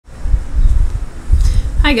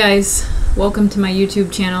Hi guys, welcome to my YouTube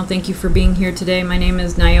channel. Thank you for being here today. My name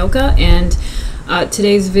is Nyoka, and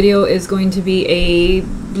today's video is going to be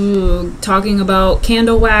talking about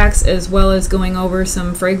candle wax as well as going over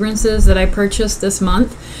some fragrances that I purchased this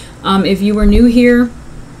month. If you were new here,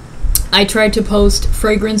 I try to post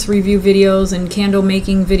fragrance review videos and candle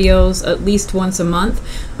making videos at least once a month.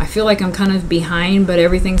 I feel like I'm kind of behind, but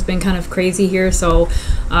everything's been kind of crazy here, so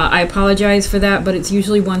I apologize for that, but it's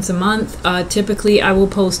usually once a month. Typically, I will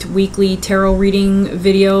post weekly tarot reading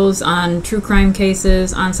videos on true crime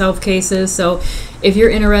cases, on self cases, so if you're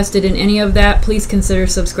interested in any of that, please consider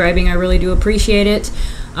subscribing. I really do appreciate it.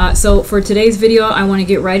 So for today's video, I want to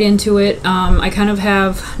get right into it. I kind of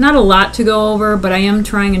have not a lot to go over, but I am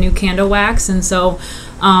trying a new candle wax, and so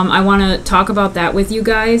I want to talk about that with you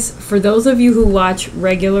guys. For those of you who watch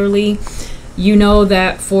regularly, you know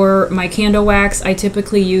that for my candle wax, I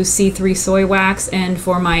typically use C3 soy wax, and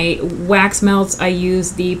for my wax melts, I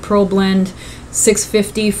use the Problend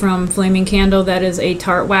 650 from Flaming Candle. That is a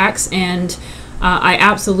tart wax, and I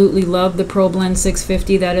absolutely love the Problend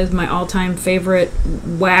 650. That is my all-time favorite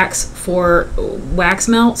wax for wax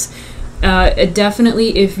melts.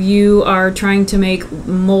 Definitely, if you are trying to make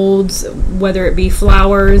molds, whether it be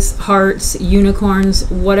flowers, hearts, unicorns,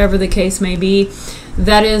 whatever the case may be,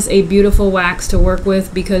 that is a beautiful wax to work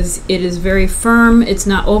with because it is very firm. It's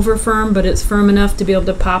not over firm, but it's firm enough to be able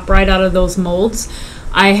to pop right out of those molds.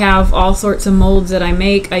 I have all sorts of molds that I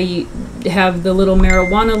make. I have the little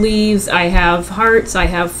marijuana leaves, I have hearts, I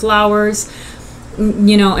have flowers,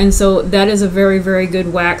 you know, and so that is a very, very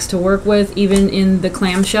good wax to work with. Even in the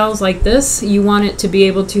clamshells like this, you want it to be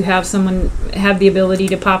able to have someone have the ability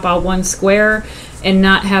to pop out one square and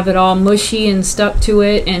not have it all mushy and stuck to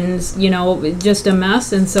it and, you know, just a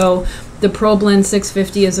mess. And so the Problend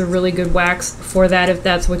 650 is a really good wax for that if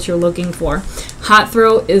that's what you're looking for. Hot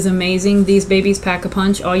Throw is amazing. These babies pack a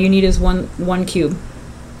punch. All you need is one cube.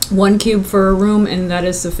 One cube for a room, and that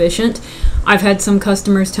is sufficient. I've had some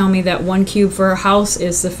customers tell me that 1 cube for a house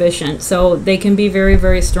is sufficient, so they can be very,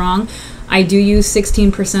 very strong. I do use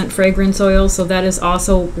 16% fragrance oil, so that is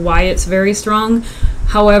also why it's very strong.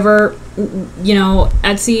 However, you know,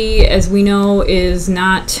 Etsy, as we know, is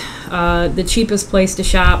not the cheapest place to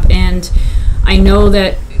shop, and I know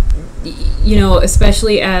that, you know,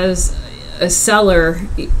 especially as a seller,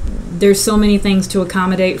 there's so many things to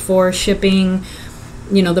accommodate for shipping,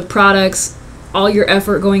 you know, the products, all your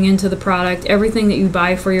effort going into the product, everything that you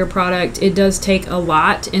buy for your product, it does take a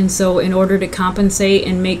lot. And so in order to compensate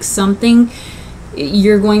and make something,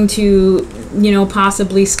 you're going to, you know,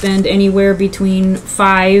 possibly spend anywhere between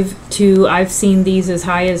 $5 to, I've seen these as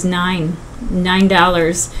high as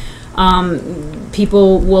 $9.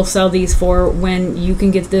 People will sell these for when you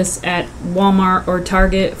can get this at Walmart or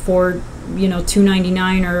Target for, you know,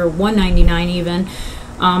 $2.99 or $1.99 even.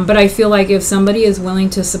 But I feel like if somebody is willing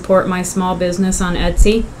to support my small business on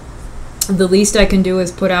Etsy, the least I can do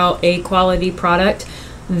is put out a quality product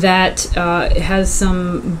that has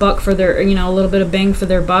some buck for their, you know, a little bit of bang for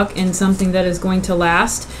their buck, and something that is going to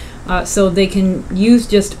last. So they can use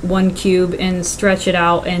just 1 cube and stretch it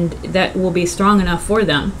out, and that will be strong enough for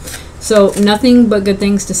them. So nothing but good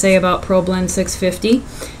things to say about Problend 650.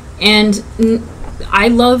 And I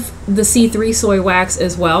love the C3 soy wax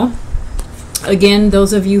as well. Again,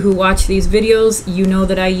 those of you who watch these videos, you know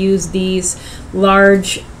that I use these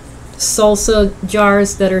large salsa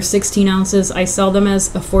jars that are 16 ounces. I sell them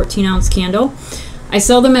as a 14-ounce candle. I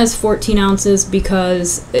sell them as 14 ounces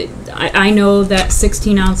because I know that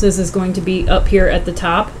 16 ounces is going to be up here at the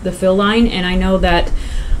top, the fill line, and I know that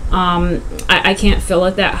I can't fill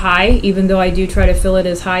it that high, even though I do try to fill it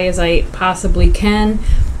as high as I possibly can.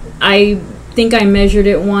 I think I measured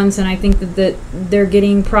it once, and I think that they're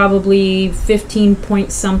getting probably 15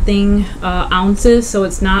 point something ounces, so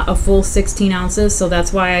it's not a full 16 ounces, so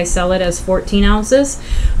that's why I sell it as 14 ounces,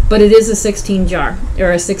 but it is a 16 jar,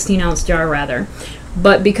 or a 16 ounce jar rather.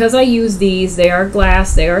 But because I use these, they are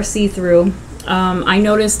glass, they are see-through. I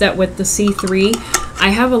noticed that with the C3, I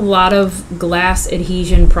have a lot of glass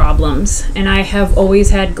adhesion problems, and I have always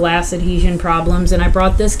had glass adhesion problems, and I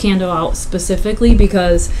brought this candle out specifically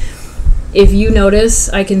because if you notice,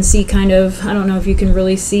 I can see kind of, I don't know if you can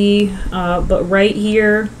really see, but right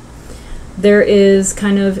here, there is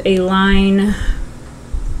kind of a line.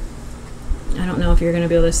 I don't know if you're going to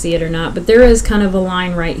be able to see it or not, but there is kind of a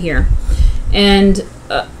line right here. And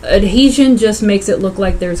adhesion just makes it look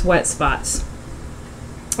like there's wet spots.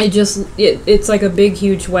 It's like a big,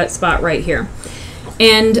 huge wet spot right here.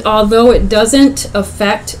 And although it doesn't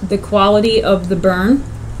affect the quality of the burn,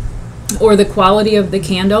 or the quality of the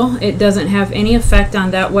candle. It doesn't have any effect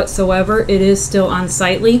on that whatsoever. It is still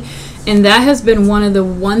unsightly. And that has been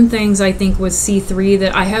one things I think with C3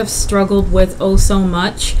 that I have struggled with oh so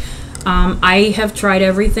much. I have tried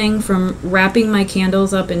everything from wrapping my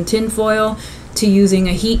candles up in tin foil to using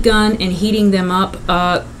a heat gun and heating them up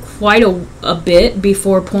quite a bit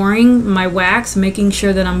before pouring my wax, making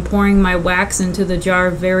sure that I'm pouring my wax into the jar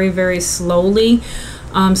very, very slowly.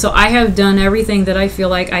 So I have done everything that I feel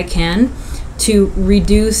like I can to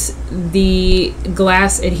reduce the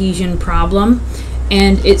glass adhesion problem,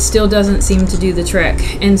 and it still doesn't seem to do the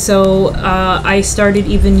trick. And so I started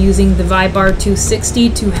even using the Vibar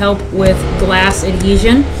 260 to help with glass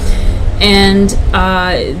adhesion, and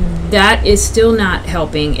that is still not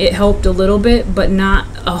helping. It helped a little bit, but not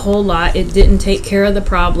a whole lot. It didn't take care of the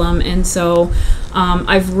problem, and so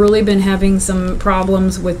I've really been having some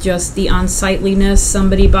problems with just the unsightliness.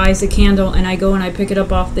 Somebody buys a candle and I go and I pick it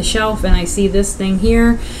up off the shelf and I see this thing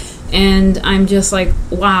here, and I'm just like,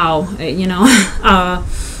 wow, you know,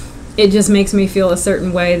 it just makes me feel a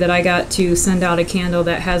certain way that I got to send out a candle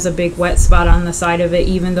that has a big wet spot on the side of it.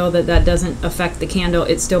 Even though that doesn't affect the candle,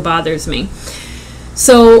 it still bothers me.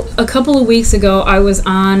 So a couple of weeks ago, I was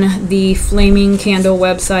on the Flaming Candle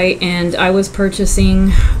website and I was purchasing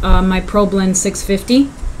my Problend 650.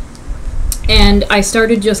 And I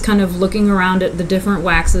started just kind of looking around at the different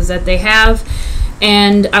waxes that they have.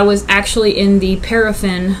 And I was actually in the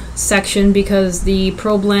paraffin section because the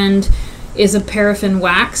Problend is a paraffin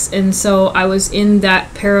wax. And so I was in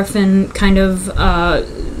that paraffin kind of,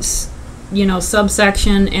 you know,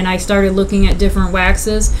 subsection, and I started looking at different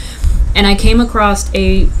waxes. And I came across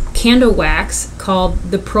a candle wax called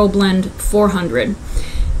the Problend 400.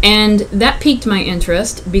 And that piqued my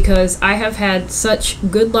interest because I have had such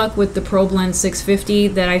good luck with the Problend 650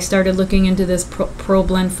 that I started looking into this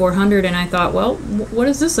Problend 400, and I thought, well, what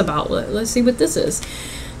is this about? Let's see what this is.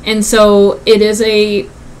 And so it is a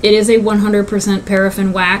 100%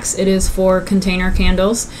 paraffin wax. It is for container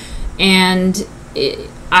candles, and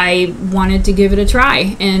I wanted to give it a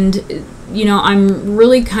try. And you know, I'm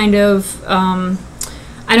really kind of,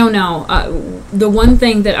 I don't know, the one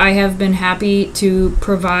thing that I have been happy to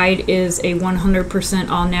provide is a 100%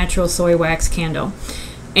 all-natural soy wax candle.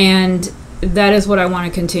 And that is what I want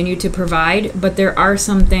to continue to provide, but there are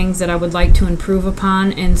some things that I would like to improve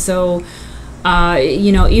upon. And so,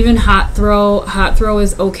 you know, even hot throw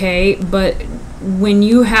is okay, but when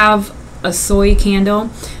you have a soy candle,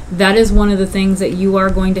 that is one of the things that you are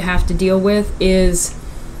going to have to deal with is,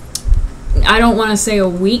 I don't want to say a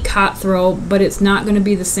weak hot throw, but it's not going to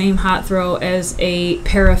be the same hot throw as a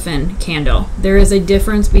paraffin candle. There is a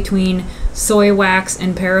difference between soy wax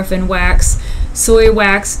and paraffin wax. Soy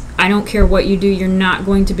wax, I don't care what you do, you're not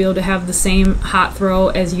going to be able to have the same hot throw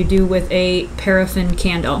as you do with a paraffin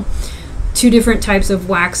candle. Two different types of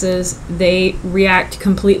waxes, they react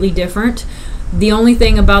completely different. The only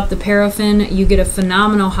thing about the paraffin, you get a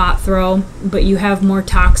phenomenal hot throw, but you have more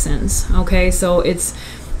toxins, okay? So it's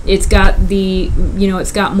got the, you know,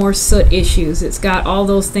 it's got more soot issues. It's got all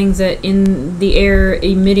those things that in the air,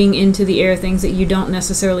 emitting into the air, things that you don't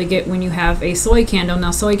necessarily get when you have a soy candle.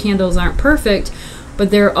 Now, soy candles aren't perfect, but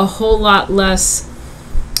they're a whole lot less,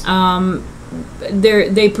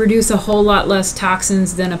 they produce a whole lot less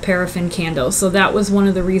toxins than a paraffin candle. So that was one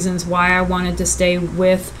of the reasons why I wanted to stay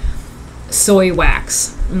with soy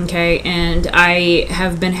wax, okay? And I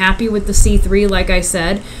have been happy with the C3, like I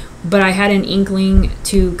said, but I had an inkling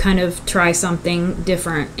to kind of try something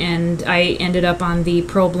different, and I ended up on the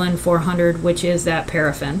Problend 400, which is that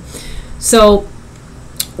paraffin. So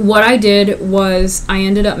what I did was I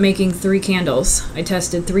ended up making 3 candles. I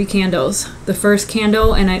tested 3 candles. The first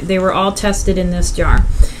candle, and they were all tested in this jar.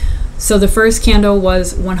 So the first candle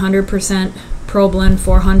was 100% Problend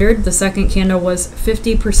 400. The second candle was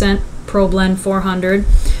 50% Problend 400.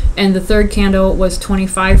 And the third candle was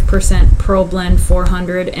 25% Problend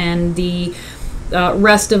 400, and the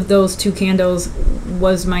rest of those 2 candles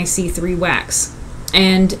was my C3 wax.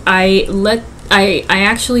 And I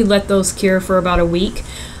actually let those cure for about a week.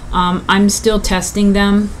 I'm still testing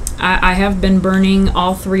them. I have been burning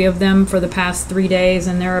all 3 of them for the past 3 days,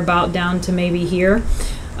 and they're about down to maybe here.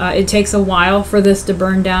 It takes a while for this to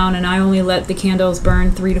burn down, and I only let the candles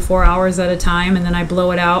burn 3 to 4 hours at a time, and then I blow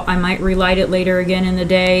it out. I might relight it later again in the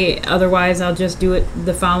day. Otherwise, I'll just do it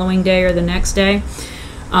the following day or the next day.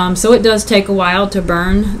 So it does take a while to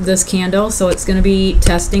burn this candle, so it's going to be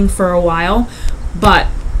testing for a while. But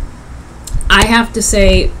I have to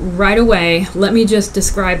say right away, let me just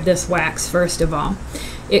describe this wax first of all.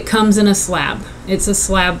 It comes in a slab. It's a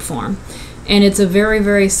slab form. and it's a very,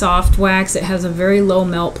 very soft wax. It has a very low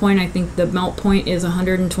melt point. I think the melt point is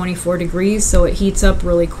 124 degrees, so it heats up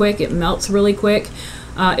really quick. It melts really quick.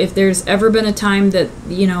 If there's ever been a time that,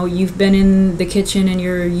 you know, you've been in the kitchen and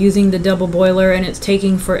you're using the double boiler and it's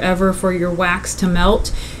taking forever for your wax to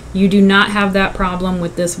melt, you do not have that problem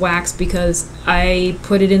with this wax, because I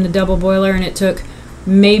put it in the double boiler and it took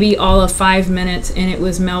maybe all of 5 minutes and it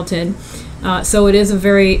was melted. So it is a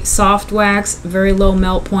very soft wax, very low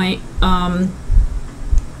melt point,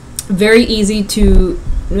 very easy to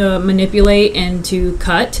manipulate and to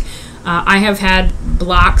cut. I have had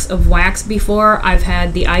blocks of wax before. I've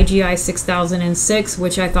had the IGI 6006,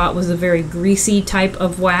 which I thought was a very greasy type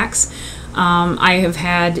of wax. I have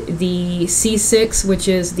had the C6, which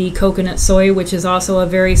is the coconut soy, which is also a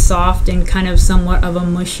very soft and kind of somewhat of a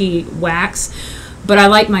mushy wax. But I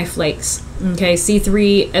like my flakes. Okay,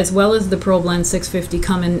 C3 as well as the Problend 650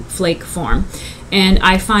 come in flake form. And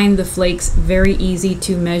I find the flakes very easy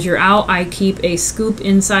to measure out. I keep a scoop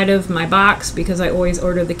inside of my box because I always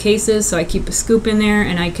order the cases, so I keep a scoop in there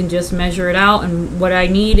and I can just measure it out and what I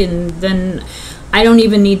need, and then I don't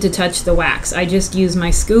even need to touch the wax. I just use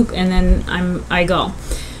my scoop and then I go.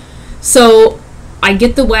 So I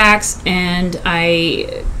get the wax and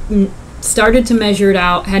I started to measure it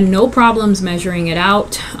out, had no problems measuring it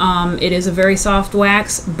out. It is a very soft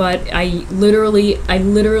wax, but I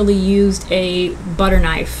literally used a butter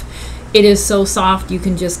knife. It is so soft you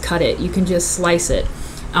can just cut it, you can just slice it,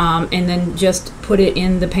 and then just put it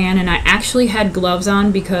in the pan. And I actually had gloves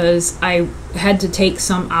on because I had to take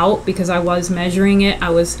some out because I was measuring it.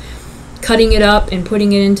 I was cutting it up and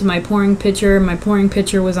putting it into my pouring pitcher. My pouring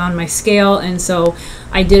pitcher was on my scale, and so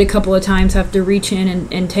I did a couple of times have to reach in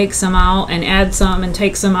and take some out and add some and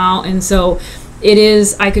take some out. And so it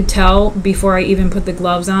is, I could tell before I even put the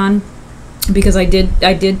gloves on, because I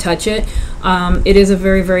did touch it. It is a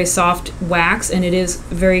very, very soft wax, and it is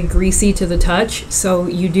very greasy to the touch, so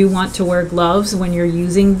you do want to wear gloves when you're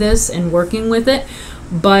using this and working with it.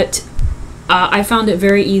 But I found it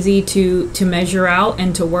very easy to measure out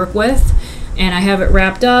and to work with, and I have it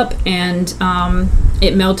wrapped up, and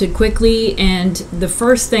it melted quickly. And the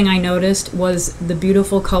first thing I noticed was the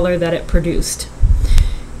beautiful color that it produced.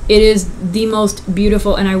 It is the most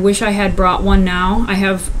beautiful, and I wish I had brought one now. I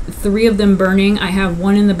have 3 of them burning. I have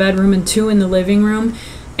 1 in the bedroom and 2 in the living room,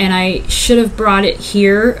 and I should have brought it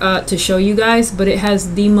here to show you guys, but it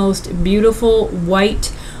has the most beautiful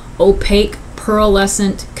white, opaque,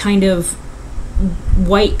 pearlescent kind of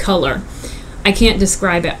white color. I can't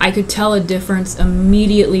describe it. I could tell a difference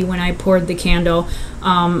immediately when I poured the candle.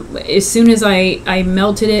 As soon as I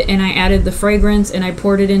melted it and I added the fragrance and I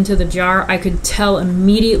poured it into the jar, I could tell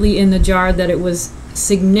immediately in the jar that it was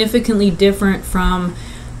significantly different from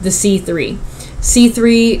the C3.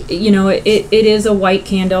 C3, you know, it is a white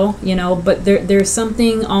candle, you know, but there's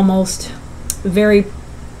something almost very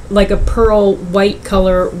like a pearl white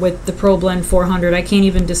color with the Problend 400. I can't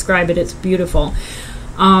even describe it. It's beautiful.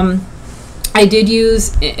 I do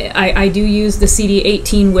use the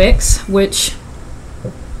CD18 Wicks, which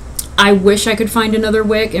I wish I could find another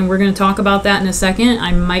wick, and we're going to talk about that in a second.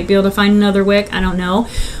 I might be able to find another wick, I don't know.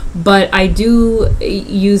 But I do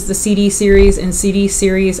use the CD series, and CD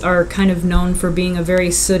series are kind of known for being a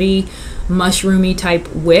very sooty, mushroomy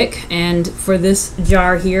type wick. And for this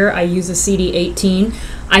jar here, I use a CD18.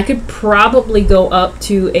 I could probably go up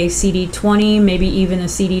to a CD20, maybe even a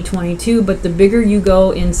CD22, but the bigger you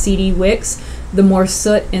go in CD wicks, the more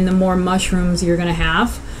soot and the more mushrooms you're going to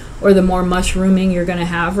have, or the more mushrooming you're going to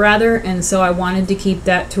have, rather. And so I wanted to keep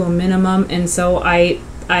that to a minimum, and so I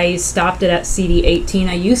stopped it at CD18.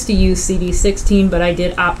 I used to use CD16, but I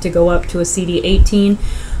did opt to go up to a CD18.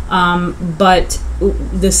 But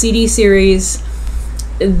the CD series,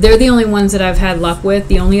 they're the only ones that I've had luck with.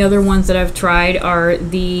 The only other ones that I've tried are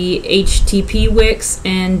the HTP wicks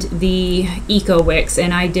and the Eco wicks,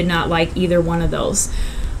 and I did not like either one of those.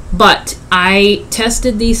 But I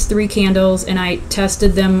tested these 3 candles, and I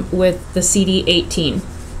tested them with the CD18.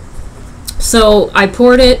 So I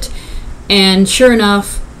poured it, and sure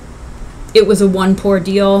enough, it was a 1 pour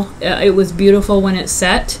deal. It was beautiful when it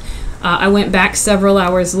set. I went back several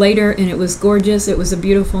hours later, and it was gorgeous. It was a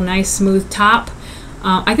beautiful, nice, smooth top.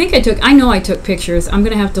 I know I took pictures. I'm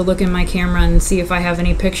going to have to look in my camera and see if I have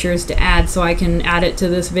any pictures to add so I can add it to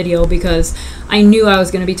this video, because I knew I was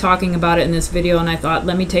going to be talking about it in this video, and I thought,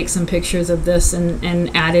 let me take some pictures of this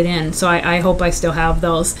and add it in. So I hope I still have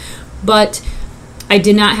those. But I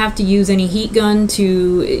did not have to use any heat gun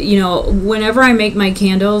to, you know, whenever I make my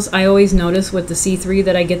candles, I always notice with the C3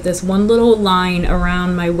 that I get this one little line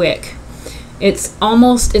around my wick. It's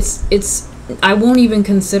almost, I won't even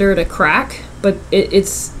consider it a crack, but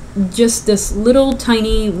it's just this little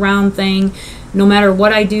tiny round thing. No matter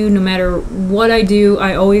what I do,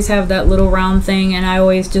 I always have that little round thing, and I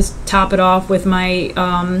always just top it off with my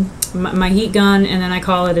my heat gun, and then I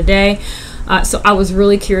call it a day. So I was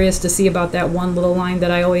really curious to see about that one little line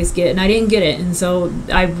that I always get, and I didn't get it, and so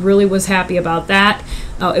I really was happy about that.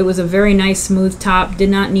 It was a very nice smooth top, did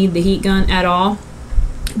not need the heat gun at all.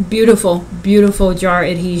 Beautiful, beautiful jar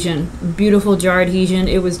adhesion, beautiful jar adhesion.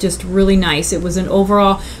 It was just really nice. It was an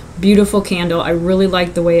overall beautiful candle. I really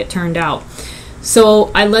liked the way it turned out. So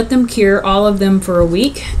I let them cure, all of them, for a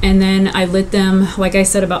week, and then I lit them, like I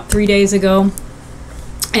said, about 3 days ago.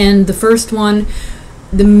 And the first one,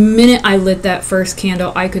 the minute I lit that first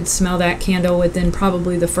candle, I could smell that candle within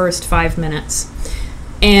probably the first 5 minutes.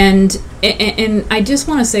 And I just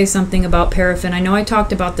want to say something about paraffin. I know I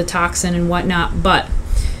talked about the toxin and whatnot, but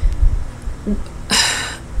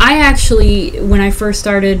I actually, when I first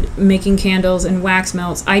started making candles and wax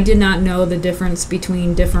melts, I did not know the difference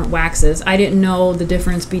between different waxes. I didn't know the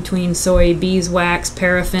difference between soy, beeswax,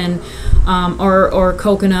 paraffin, or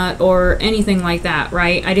coconut, or anything like that,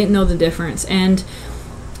 right? I didn't know the difference. And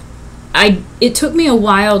it took me a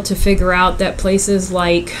while to figure out that places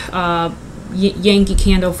like Yankee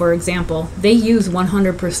Candle, for example, they use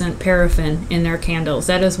 100% paraffin in their candles.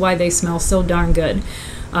 That is why they smell so darn good.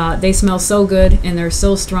 They smell so good, and they're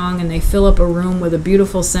so strong, and they fill up a room with a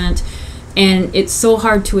beautiful scent. And it's so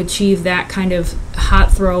hard to achieve that kind of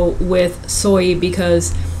hot throw with soy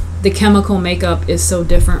because the chemical makeup is so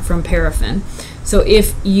different from paraffin. So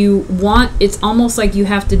if you want, it's almost like you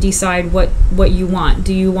have to decide what you want.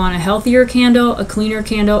 Do you want a healthier candle, a cleaner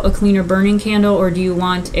burning candle, or do you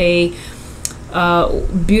want a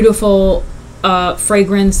beautiful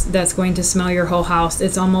fragrance that's going to smell your whole house?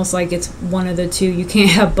 It's almost like it's one of the two. You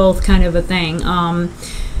can't have both, kind of a thing.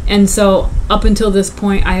 And so up until this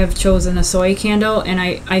point, I have chosen a soy candle, and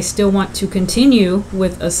I still want to continue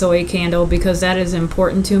with a soy candle because that is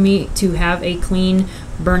important to me, to have a clean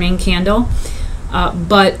burning candle.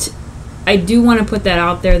 But I do want to put that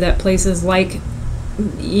out there, that places like,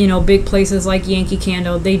 you know, big places like Yankee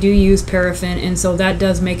Candle, they do use paraffin, and so that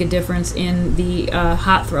does make a difference in the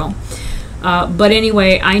hot throw. But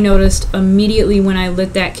anyway, I noticed immediately when I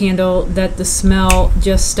lit that candle that the smell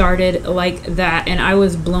just started like that, and I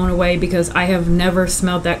was blown away because I have never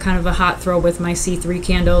smelled that kind of a hot throw with my C3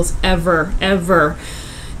 candles ever.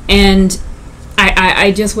 And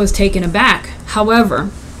I just was taken aback. However,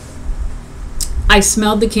 I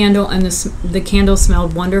smelled the candle, and the candle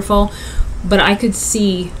smelled wonderful, but I could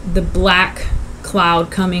see the black cloud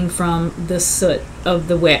coming from the soot of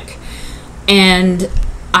the wick, and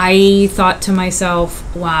I thought to myself,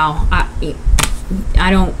 wow,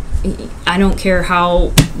 I don't care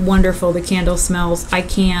how wonderful the candle smells. I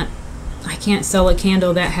can't sell a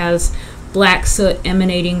candle that has black soot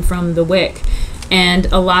emanating from the wick. And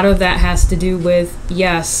a lot of that has to do with,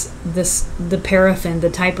 yes, the paraffin, the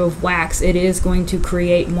type of wax. It is going to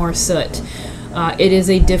create more soot. It is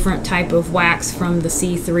a different type of wax from the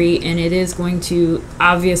C3, and it is going to,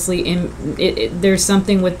 obviously, there's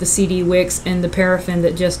something with the CD wicks and the paraffin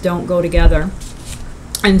that just don't go together.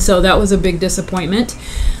 And so that was a big disappointment.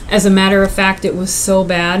 As a matter of fact, it was so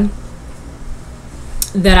bad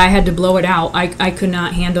that I had to blow it out. I could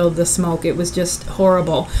not handle the smoke. It was just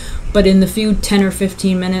horrible. But in the few 10 or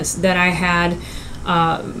 15 minutes that I had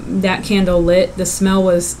that candle lit, the smell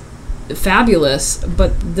was fabulous,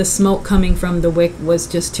 but the smoke coming from the wick was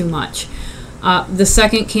just too much. The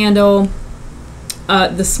second candle,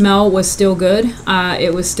 the smell was still good.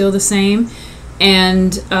 It was still the same,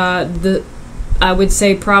 and I would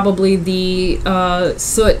say probably the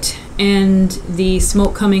soot and the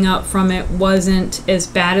smoke coming up from it wasn't as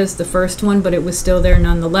bad as the first one, but it was still there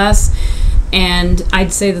nonetheless. And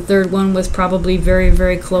I'd say the third one was probably very,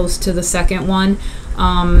 very close to the second one.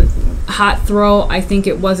 Hot throw, I think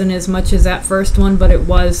it wasn't as much as that first one, but it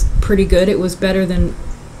was pretty good. It was better than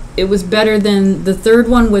the third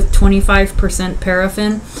one with 25%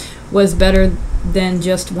 paraffin, was better than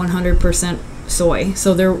just 100% soy.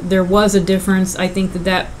 So there was a difference. I think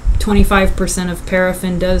that 25% of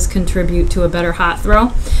paraffin does contribute to a better hot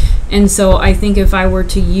throw. And so I think if I were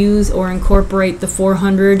to use or incorporate the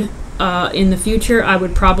 400 in the future, I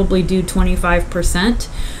would probably do 25%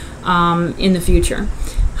 in the future.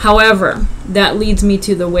 However, that leads me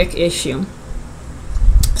to the wick issue.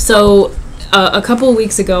 So a couple of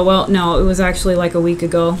weeks ago, well, no, it was actually like a week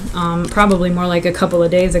ago, probably more like a couple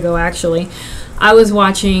of days ago actually, I was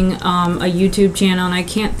watching a YouTube channel, and I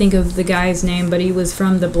can't think of the guy's name, but he was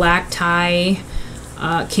from the Black Tie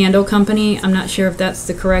Candle Company. I'm not sure if that's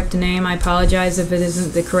the correct name. I apologize if it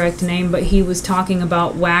isn't the correct name, but he was talking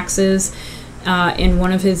about waxes in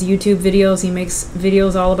one of his YouTube videos. He makes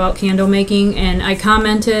videos all about candle making, and I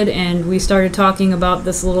commented and we started talking about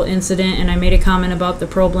this little incident, and I made a comment about the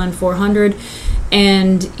Problend 400,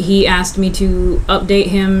 and he asked me to update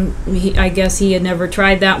him. I guess he had never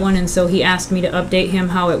tried that one, and so he asked me to update him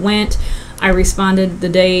how it went. I responded the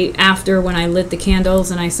day after when I lit the candles,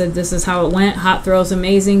 and I said, this is how it went. Hot throw's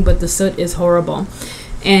amazing, but the soot is horrible.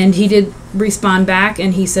 And he did respond back,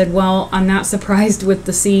 and he said, well, I'm not surprised with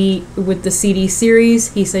the CD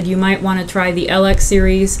series. He said you might want to try the LX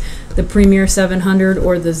series, the Premier 700,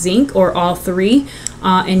 or the Zinc, or all three,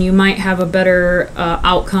 and you might have a better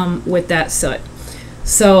outcome with that soot.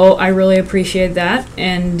 So I really appreciate that,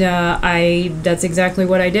 and that's exactly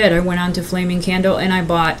what I did. I went on to Flaming Candle and I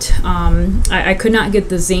bought, I could not get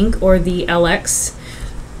the Zinc or the LX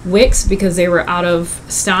wicks because they were out of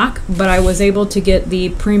stock, but I was able to get the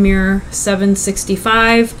Premier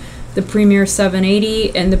 765, the Premier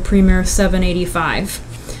 780, and the Premier 785.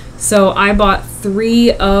 So I bought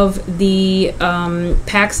 3 of the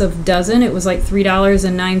packs of dozen. It was like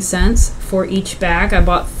 $3.09 for each bag. I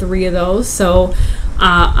bought 3 of those. So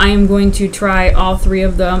I am going to try all 3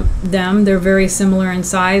 of them. They're very similar in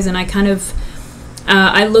size, and I kind of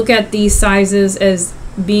I look at these sizes as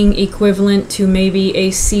being equivalent to maybe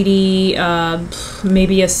a CD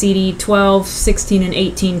 12, 16, and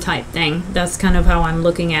 18 type thing. That's kind of how I'm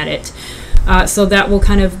looking at it. So that will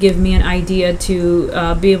kind of give me an idea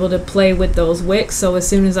to be able to play with those wicks. So as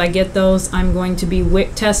soon as I get those, I'm going to be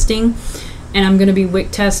wick testing, and I'm going to be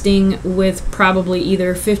wick testing with probably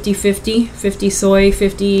either 50-50, 50 soy,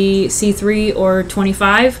 50 C3, or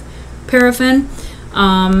 25 paraffin.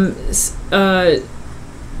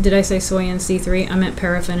 Did I say soy and C3? I meant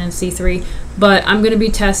paraffin and C3. But I'm going to be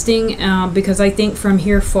testing because I think from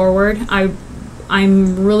here forward,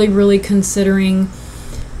 I'm really considering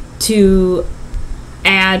to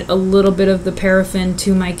add a little bit of the paraffin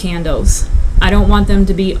to my candles. I don't want them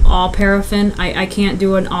to be all paraffin. I can't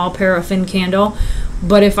do an all paraffin candle,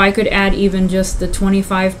 but if I could add even just the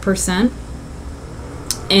 25%,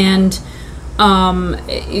 and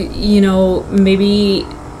you know, maybe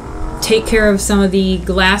take care of some of the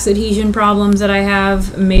glass adhesion problems that I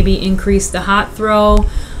have, maybe increase the hot throw.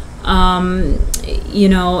 You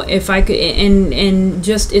know, if I could, and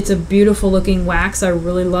just, it's a beautiful looking wax. I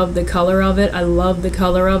really love the color of it. I love the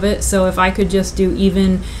color of it. So if I could just do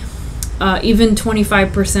even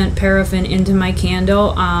 25% paraffin into my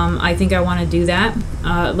candle, I think I want to do that.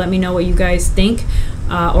 Let me know what you guys think,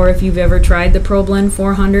 or if you've ever tried the Problend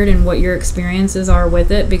 400 and what your experiences are with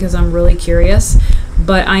it, because I'm really curious.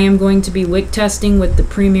 But I am going to be wick testing with the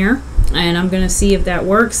Premier, and I'm going to see if that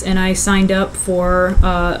works. And I signed up for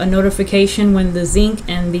a notification when the Zinc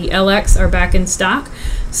and the LX are back in stock.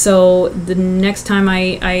 So the next time I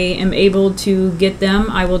am able to get them,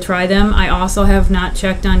 I will try them. I also have not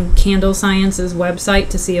checked on Candle Science's website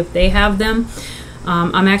to see if they have them.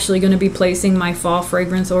 I'm actually going to be placing my fall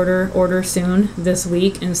fragrance order soon this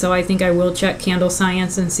week, and so I think I will check Candle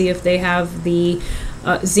Science and see if they have the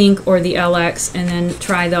Zinc or the LX, and then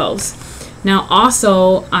try those. Now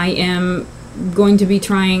also, I am going to be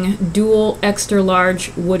trying dual extra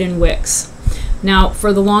large wooden wicks. Now,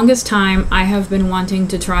 for the longest time, I have been wanting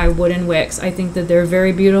to try wooden wicks. I think that they're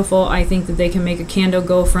very beautiful. I think that they can make a candle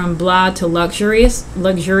go from blah to luxurious.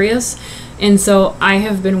 And so I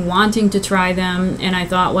have been wanting to try them, and I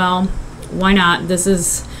thought, well, why not? This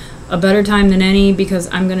is a better time than any, because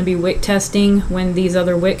I'm going to be wick testing when these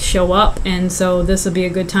other wicks show up, and so this will be a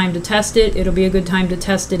good time to test it. It'll be a good time to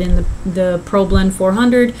test it in the Problend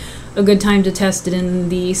 400, a good time to test it in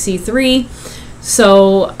the C3.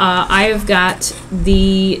 So I have got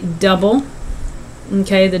the double,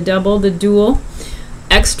 okay, the dual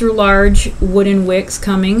extra large wooden wicks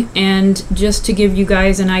coming. And just to give you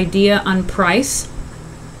guys an idea on price,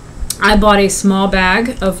 I bought a small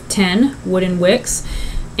bag of 10 wooden wicks,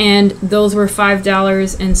 and those were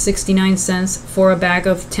 $5.69 for a bag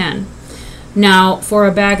of 10. Now, for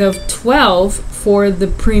a bag of 12 for the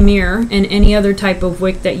Premier and any other type of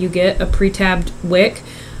wick that you get, a pre-tabbed wick,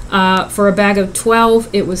 for a bag of 12,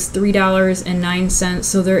 it was $3.09.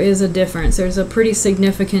 So there is a difference. There's a pretty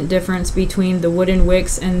significant difference between the wooden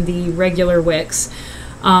wicks and the regular wicks.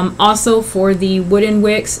 Also, for the wooden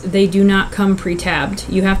wicks, they do not come pre-tabbed.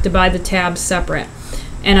 You have to buy the tabs separate.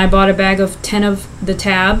 And I bought a bag of 10 of the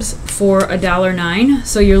tabs for $1.09.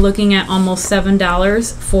 So you're looking at almost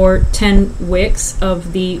 $7 for 10 wicks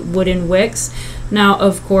of the wooden wicks. Now,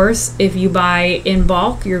 of course, if you buy in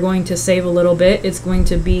bulk, you're going to save a little bit. It's going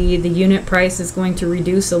to be, the unit price is going to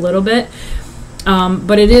reduce a little bit.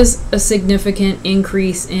 But it is a significant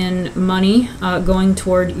increase in money going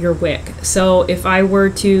toward your wick. So if I were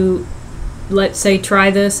to let's say,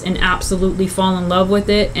 try this and absolutely fall in love with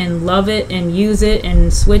it and love it and use it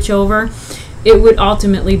and switch over, it would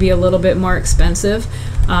ultimately be a little bit more expensive.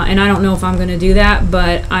 And I don't know if I'm going to do that,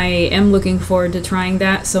 but I am looking forward to trying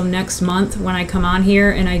that. So next month when I come on here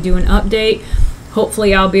and I do an update,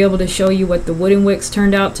 hopefully I'll be able to show you what the wooden wicks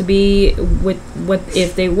turned out to be, with what,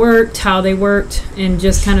 if they worked, how they worked, and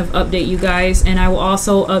just kind of update you guys. And I will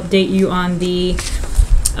also update you on the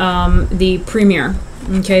Premier,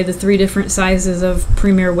 okay, the 3 different sizes of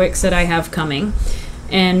Premier wicks that I have coming.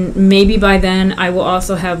 And maybe by then I will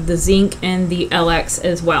also have the Zinc and the LX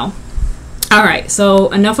as well. Alright,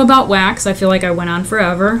 so enough about wax. I feel like I went on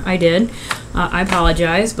forever. I did. I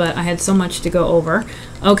apologize, but I had so much to go over.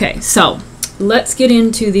 Okay, so let's get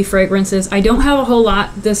into the fragrances. I don't have a whole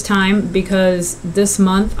lot this time because this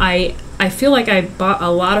month I feel like I bought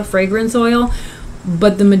a lot of fragrance oil,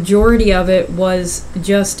 but the majority of it was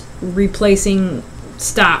just replacing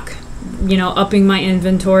stock, you know, upping my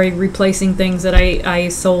inventory, replacing things that I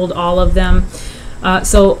sold, all of them.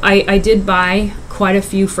 So I did buy quite a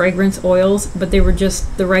few fragrance oils, but they were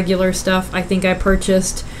just the regular stuff. I think I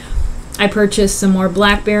purchased some more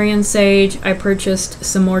blackberry and sage. I purchased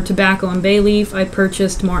some more tobacco and bay leaf. I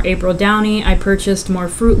purchased more April Downy. I purchased more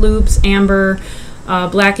Fruit Loops, amber,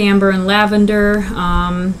 black amber and lavender.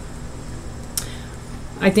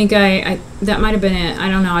 I think that might have been it. I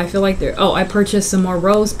don't know. I feel like I purchased some more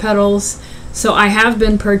rose petals. So I have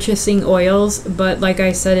been purchasing oils, but like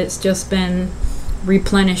I said, it's just been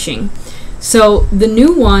replenishing. So the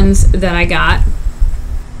new ones that I got,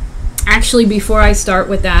 actually, before I start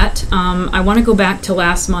with that, I want to go back to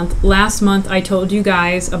last month. Last month I told you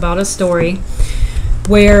guys about a story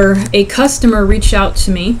where a customer reached out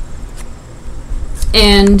to me,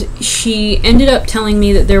 and she ended up telling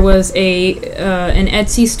me that there was an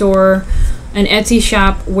Etsy store, an Etsy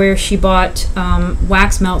shop where she bought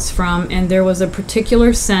wax melts from, and there was a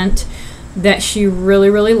particular scent that she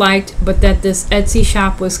really liked, but that this Etsy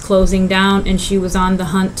shop was closing down, and she was on the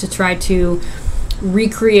hunt to try to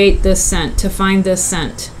recreate this scent, to find this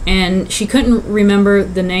scent. And she couldn't remember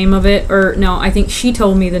the name of it, or no, I think she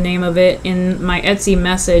told me the name of it in my Etsy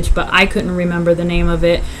message, but I couldn't remember the name of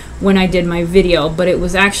it when I did my video. But it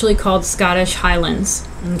was actually called Scottish Highlands,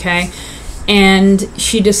 okay? And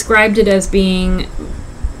she described it as being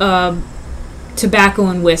tobacco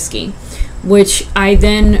and whiskey, which I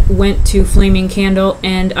then went to Flaming Candle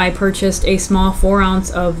and I purchased a small 4 ounce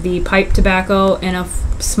of the pipe tobacco and a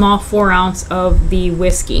small 4 ounce of the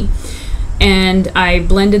whiskey, and I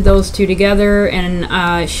blended those two together,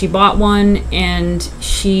 and she bought one, and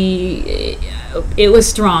it was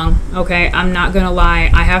strong, okay? I'm not gonna lie.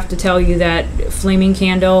 I have to tell you that Flaming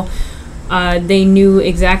Candle, they knew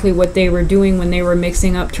exactly what they were doing when they were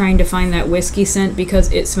mixing up, trying to find that whiskey scent,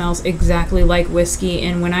 because it smells exactly like whiskey.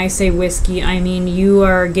 And when I say whiskey, I mean you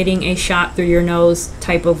are getting a shot through your nose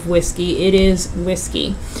type of whiskey. It is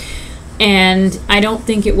whiskey. And I don't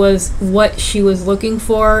think it was what she was looking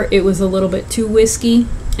for. It was a little bit too whiskey.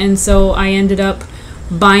 And so I ended up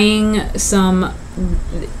buying some.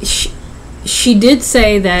 She did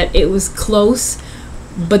say that it was close,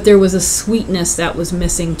 but there was a sweetness that was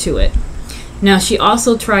missing to it. Now, she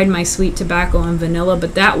also tried my sweet tobacco and vanilla,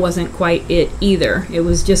 but that wasn't quite it either. It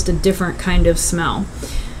was just a different kind of smell.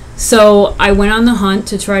 So I went on the hunt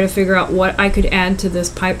to try to figure out what I could add to this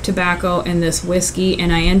pipe tobacco and this whiskey,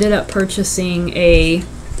 and I ended up purchasing a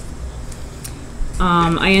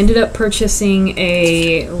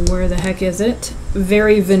where the heck is it?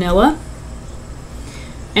 Very Vanilla.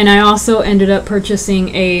 And I also ended up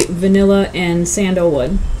purchasing a vanilla and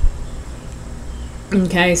sandalwood.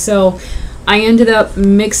 Okay, so I ended up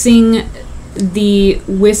mixing the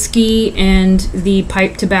whiskey and the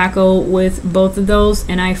pipe tobacco with both of those,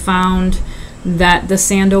 and I found that the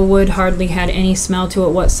sandalwood hardly had any smell to it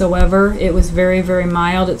whatsoever. It was very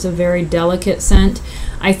mild. It's a very delicate scent.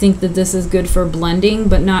 I think that this is good for blending,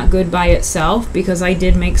 but not good by itself, because I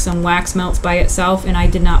did make some wax melts by itself and I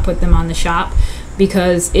did not put them on the shop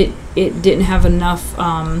because it didn't have enough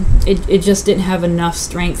it just didn't have enough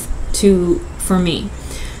strength for me.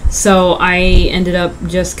 So I ended up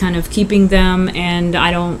just kind of keeping them, and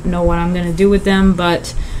I don't know what I'm going to do with them,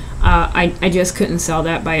 but I just couldn't sell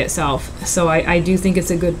that by itself. So I do think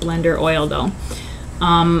it's a good blender oil though.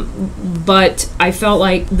 But I felt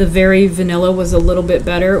like the Very Vanilla was a little bit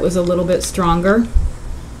better. It was a little bit stronger.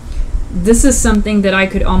 This is something that I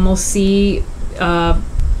could almost see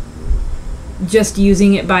just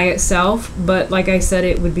using it by itself, but like I said,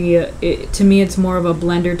 it would be to me it's more of a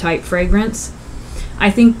blender type fragrance. I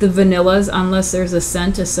think the vanillas, unless there's a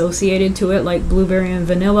scent associated to it, like blueberry and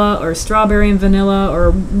vanilla or strawberry and vanilla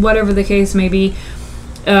or whatever the case may be,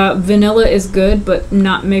 Vanilla is good, but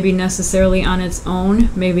not maybe necessarily on its own.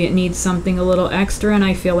 Maybe it needs something a little extra, and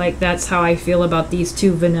I feel like that's how I feel about these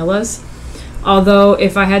two vanillas. Although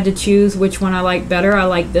if I had to choose which one I like better, I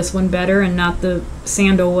like this one better and not the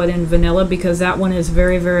sandalwood and vanilla, because that one is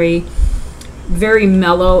very, very, very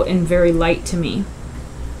mellow and very light to me.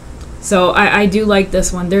 So I do like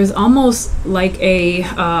this one. There's almost like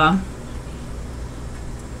a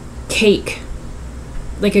cake.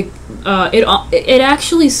 Like it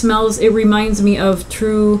actually smells, it reminds me of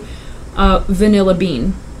true vanilla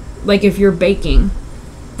bean. Like if you're baking.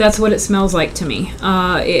 That's what it smells like to me.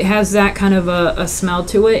 It has that kind of a smell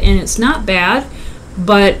to it, and it's not bad,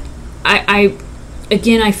 but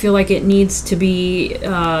again, I feel like it needs to be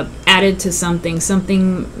added to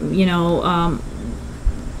something, you know,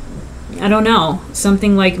 I don't know,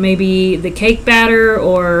 something like maybe the cake batter,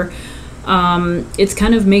 or it's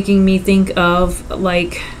kind of making me think of,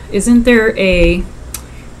 like, isn't there a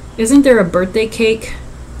birthday cake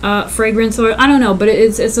fragrance oil? I don't know, but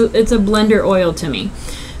it's a blender oil to me.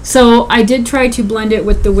 So I did try to blend it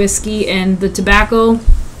with the whiskey and the tobacco,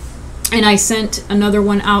 and I sent another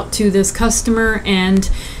one out to this customer, and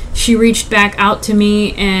she reached back out to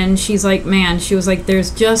me, and she's like, man, she was like, there's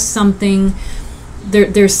just something,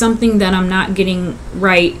 there's something that I'm not getting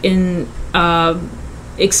right in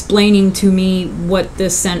explaining to me what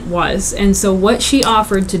this scent was. And so what she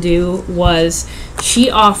offered to do was,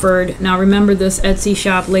 she offered, now remember, this Etsy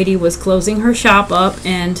shop lady was closing her shop up,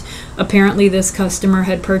 and apparently this customer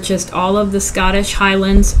had purchased all of the Scottish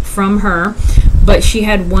Highlands from her, but she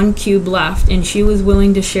had one cube left, and she was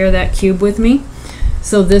willing to share that cube with me.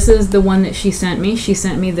 So this is the one that she sent me. She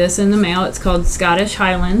sent me this in the mail. It's called Scottish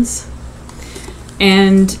Highlands,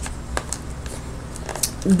 and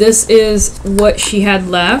this is what she had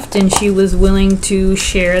left, and she was willing to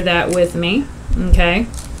share that with me. Okay,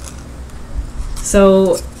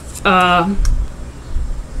 so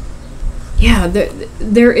yeah,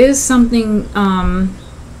 there is something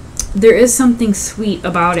sweet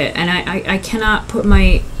about it, and I cannot put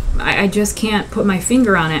I just can't put my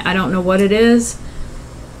finger on it. I don't know what it is,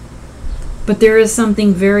 but there is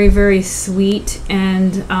something very, very sweet,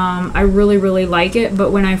 and I really, really like it.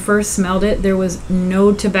 But when I first smelled it, there was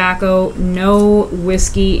no tobacco, no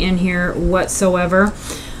whiskey in here whatsoever.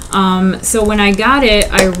 So when I got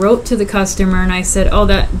it, I wrote to the customer and I said, oh,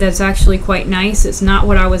 that's actually quite nice. It's not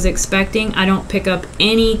what I was expecting. I don't pick up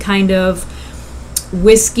any kind of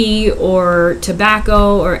whiskey or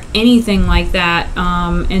tobacco or anything like that.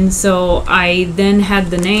 And so I then had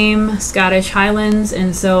the name Scottish Highlands,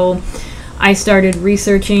 and so I started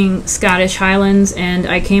researching Scottish Highlands, and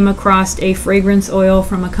I came across a fragrance oil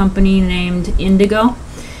from a company named Indigo,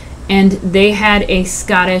 and they had a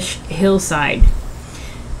Scottish hillside.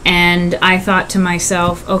 And I thought to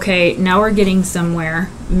myself, okay, now we're getting somewhere.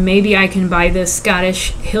 Maybe I can buy this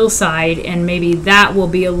Scottish hillside, and maybe that will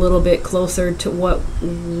be a little bit closer to what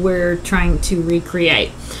we're trying to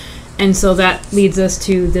recreate. And so that leads us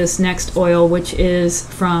to this next oil, which is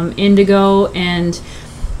from Indigo. And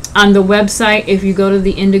on the website, if you go to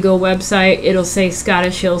the Indigo website, it'll say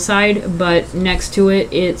Scottish hillside, but next to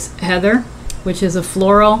it, it's heather, which is a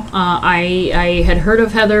floral. I had heard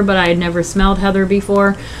of heather, but I had never smelled heather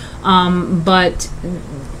before. But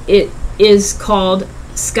it is called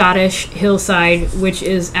Scottish hillside, which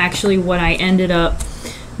is actually what I ended up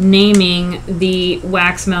naming the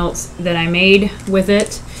wax melts that I made with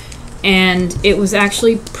it. And it was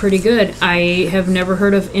actually pretty good. I have never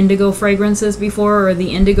heard of Indigo fragrances before, or the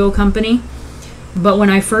Indigo company. But when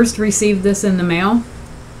I first received this in the mail,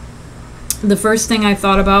 the first thing I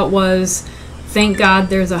thought about was, thank God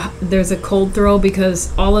there's a cold throw,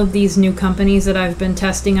 because all of these new companies that I've been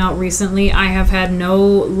testing out recently, I have had no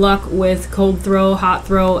luck with cold throw, hot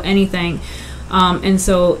throw, anything. And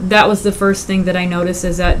so that was the first thing that I noticed,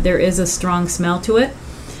 is that there is a strong smell to it.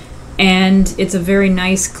 And it's a very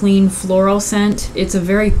nice, clean floral scent. It's a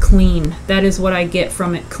very clean. That is what I get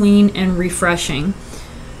from it. Clean and refreshing.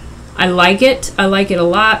 I like it. I like it a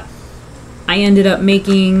lot. I ended up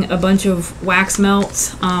making a bunch of wax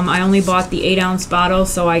melts. I only bought the 8-ounce bottle,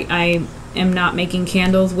 so I am not making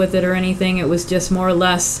candles with it or anything. It was just more or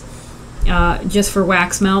less just for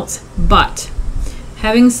wax melts. But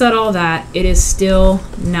having said all that, it is still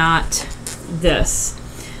not this.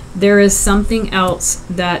 There is something else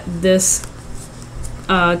that this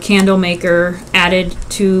candle maker added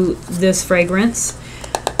to this fragrance,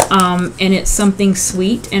 and it's something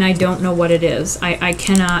sweet, and I don't know what it is. I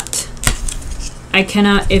cannot,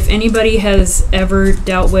 if anybody has ever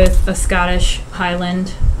dealt with a Scottish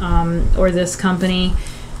Highland or this company,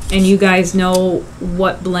 and you guys know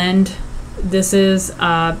what blend this is,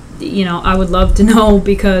 you know, I would love to know,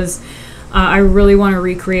 because I really want to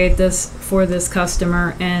recreate this for this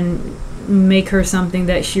customer and make her something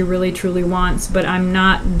that she really truly wants, but I'm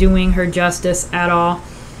not doing her justice at all.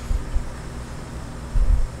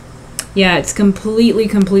 Yeah, it's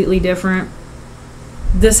completely different.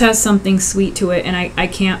 This has something sweet to it, and I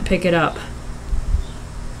can't pick it up.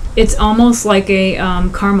 It's almost like a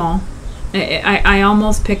caramel. I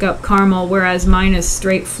almost pick up caramel, whereas mine is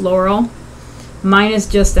straight floral. Mine is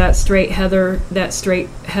just that straight heather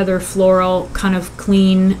floral kind of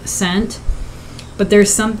clean scent. But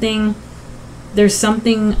there's something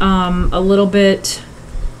a little bit,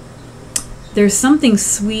 there's something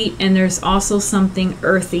sweet, and there's also something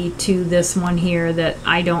earthy to this one here that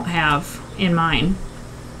I don't have in mine.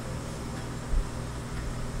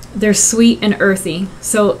 They're sweet and earthy.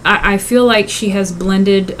 So I feel like she has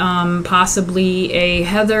blended possibly a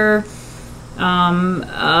heather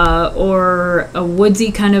or a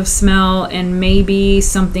woodsy kind of smell, and maybe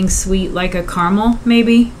something sweet like a caramel,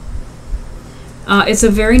 maybe. It's a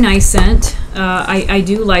very nice scent. I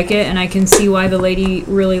do like it, and I can see why the lady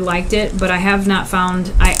really liked it, but I have not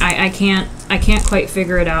found, I can't quite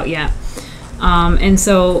figure it out yet. And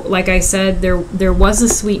so, like I said, there was a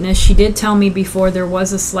sweetness. She did tell me before there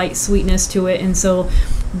was a slight sweetness to it, and so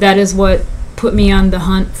that is what put me on the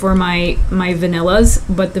hunt for my vanillas,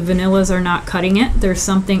 but the vanillas are not cutting it. There's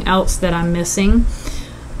something else that I'm missing.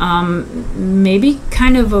 Maybe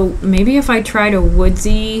if I tried a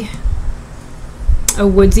woodsy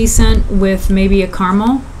scent with maybe a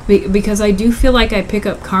caramel, because I do feel like I pick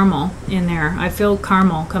up caramel in there. I feel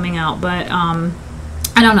caramel coming out, but I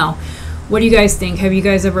don't know. What do you guys think? Have you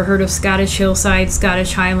guys ever heard of Scottish Hillside,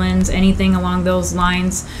 Scottish Highlands, anything along those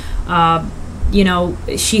lines? You know,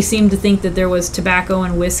 she seemed to think that there was tobacco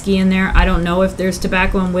and whiskey in there. I don't know if there's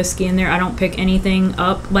tobacco and whiskey in there. I don't pick anything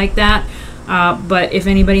up like that. But if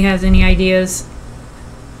anybody has any ideas,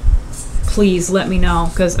 please let me know,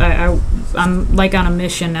 because I'm like on a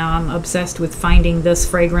mission now. I'm obsessed with finding this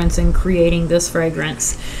fragrance and creating this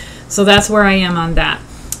fragrance. So that's where I am on that.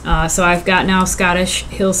 So I've got now Scottish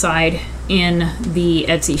Hillside in the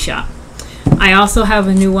Etsy shop. I also have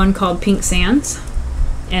a new one called Pink Sands,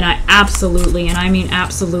 and I absolutely, and I mean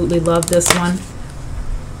absolutely, love this one.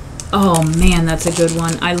 Oh man, that's a good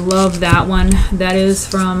one. I love that one. That is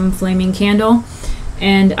from Flaming Candle,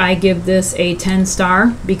 and I give this a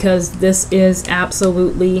 10-star because this is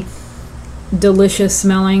absolutely delicious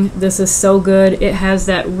smelling. This is so good. It has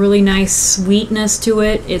that really nice sweetness to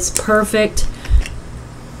it. It's perfect.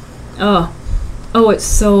 Oh, it's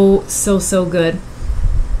so good.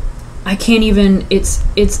 I can't even,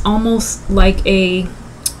 it's almost like a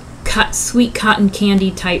sweet cotton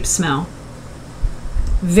candy type smell.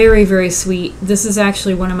 Very sweet. This is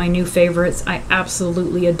actually one of my new favorites. I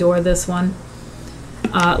absolutely adore this one.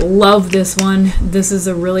 Love this one. This is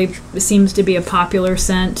seems to be a popular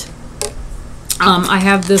scent. I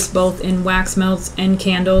have this both in wax melts and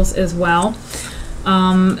candles as well.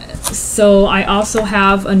 So I also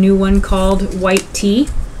have a new one called White Tea,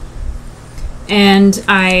 and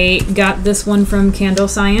I got this one from Candle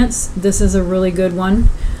Science. This is a really good one.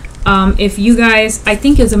 If you guys, I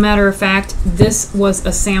think as a matter of fact, this was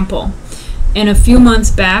a sample. And a few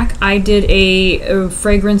months back, I did a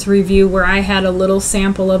fragrance review where I had a little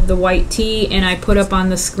sample of the white tea, and I put up on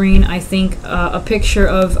the screen, I think, a picture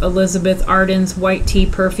of Elizabeth Arden's white tea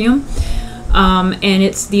perfume. And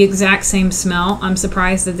it's the exact same smell. I'm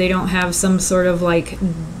surprised that they don't have some sort of like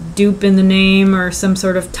dupe in the name or some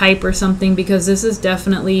sort of type or something, because this is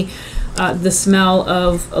definitely the smell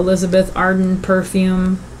of Elizabeth Arden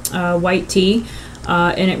perfume white tea.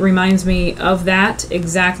 And it reminds me of that,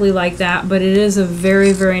 exactly like that, but it is a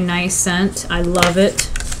very nice scent. I love it.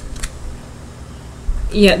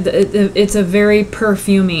 Yeah, it's a very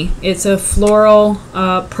perfumey. It's a floral,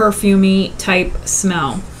 perfumey type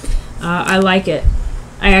smell. I like it.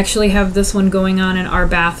 I actually have this one going on in our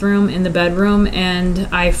bathroom in the bedroom, and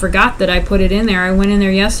I forgot that I put it in there. I went in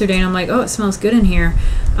there yesterday and I'm like, oh, it smells good in here.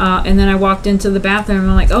 And then I walked into the bathroom and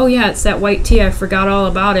I'm like, oh yeah, it's that white tea. I forgot all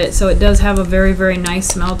about it. So it does have a very nice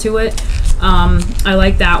smell to it. I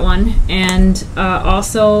like that one. And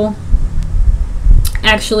also,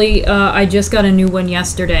 actually, I just got a new one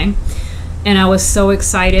yesterday. And I was so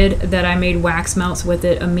excited that I made wax melts with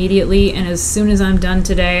it immediately. And as soon as I'm done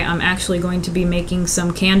today, I'm actually going to be making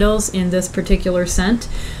some candles in this particular scent.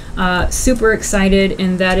 Super excited,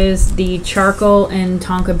 and that is the charcoal and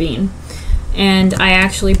tonka bean. And I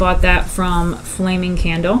actually bought that from Flaming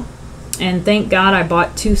Candle. And thank God I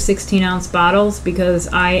bought two 16-ounce bottles, because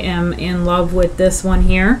I am in love with this one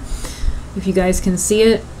here. If you guys can see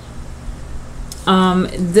it.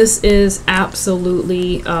 This is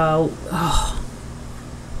absolutely, oh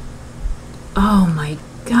my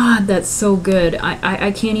God, that's so good.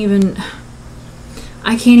 I can't even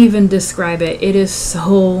describe it. It is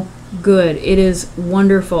so good. It is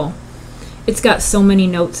wonderful. It's got so many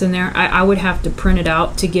notes in there. I would have to print it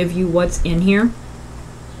out to give you what's in here.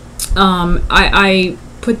 I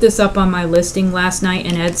put this up on my listing last night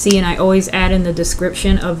in Etsy, and I always add in the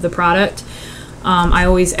description of the product. I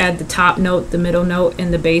always add the top note, the middle note,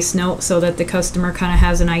 and the base note so that the customer kind of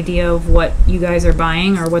has an idea of what you guys are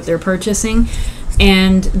buying or what they're purchasing.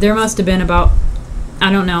 And there must have been about,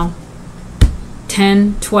 I don't know,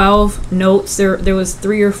 10, 12 notes. There was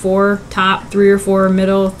 3 or 4 top, 3 or 4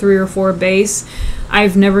 middle, 3 or 4 base.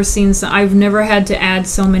 I've never had to add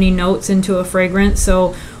so many notes into a fragrance.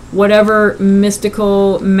 So whatever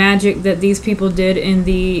mystical magic that these people did in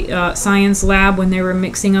the science lab when they were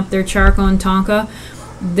mixing up their charcoal and tonka,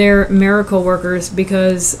 they're miracle workers,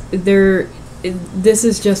 because this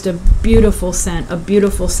is just a beautiful scent, a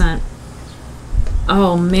beautiful scent.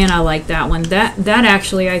 Oh man, I like that one. That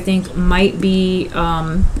actually I think might be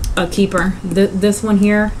a keeper. This one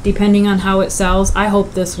here, depending on how it sells, I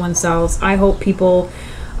hope this one sells. I hope people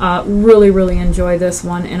really enjoy this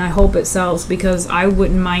one, and I hope it sells, because I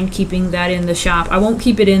wouldn't mind keeping that in the shop. I won't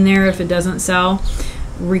keep it in there if it doesn't sell,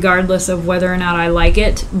 regardless of whether or not I like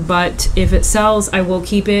it, but if it sells, I will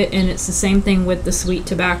keep it. And it's the same thing with the sweet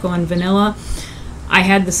tobacco and vanilla. I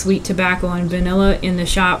had the sweet tobacco and vanilla in the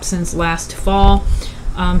shop since last fall.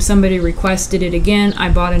 Somebody requested it again. I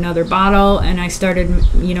bought another bottle, and I started,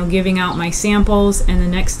 giving out my samples, and the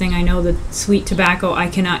next thing I know, the sweet tobacco, I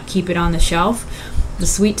cannot keep it on the shelf. The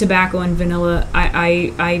sweet tobacco and vanilla,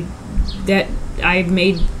 I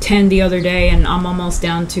made 10 the other day, and I'm almost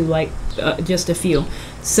down to like just a few.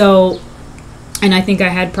 So, and I think I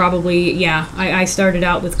had probably, I started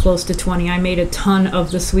out with close to 20. I made a ton of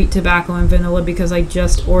the sweet tobacco and vanilla because I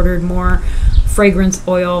just ordered more fragrance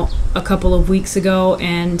oil a couple of weeks ago,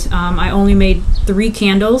 and I only made 3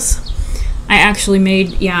 candles. This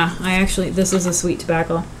is a sweet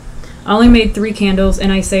tobacco. I only made 3 candles,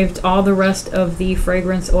 and I saved all the rest of the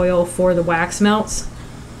fragrance oil for the wax melts.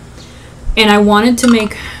 And I wanted to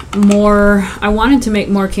make more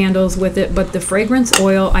candles with it, but the fragrance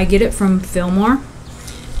oil, I get it from Fillmore,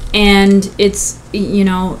 and it's,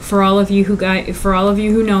 for all of you who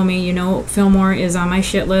know me, Fillmore is on my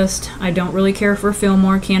shit list. I don't really care for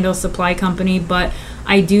Fillmore Candle Supply Company, but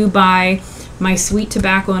I do buy my sweet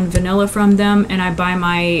tobacco and vanilla from them, and I buy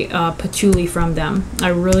my patchouli from them.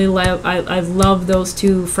 I love those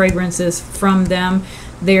 2 fragrances from them.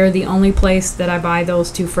 They're the only place that I buy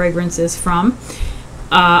those 2 fragrances from.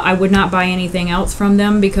 I would not buy anything else from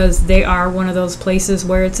them, because they are one of those places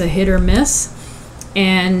where it's a hit or miss,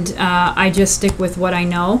 and I just stick with what I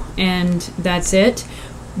know, and that's it.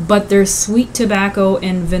 But their sweet tobacco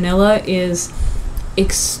and vanilla is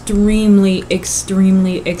extremely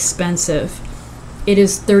expensive. It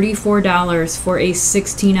is $34 for a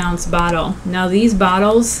 16-ounce bottle. Now these are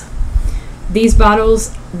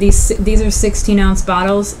 16-ounce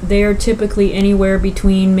bottles. They are typically anywhere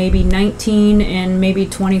between maybe $19 and maybe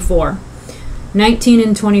 $24. $19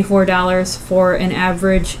 and $24 for an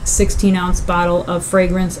average 16-ounce bottle of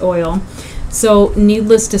fragrance oil. So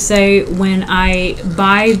needless to say, when I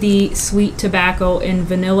buy the sweet tobacco and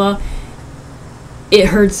vanilla, it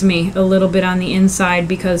hurts me a little bit on the inside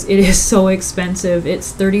because it is so expensive.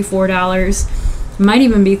 It's $34, might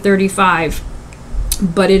even be $35,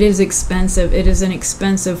 but it is expensive. It is an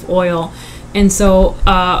expensive oil, and so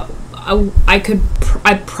I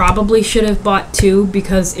probably should have bought 2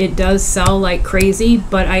 because it does sell like crazy,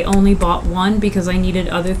 but I only bought 1 because I needed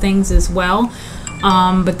other things as well.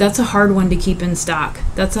 But that's a hard one to keep in stock.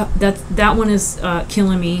 That one is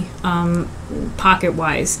killing me pocket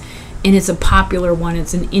wise. And it's a popular one.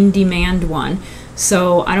 It's an in-demand one.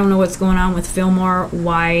 So I don't know what's going on with Fillmore,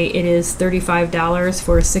 why it is $35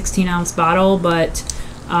 for a 16-ounce bottle, but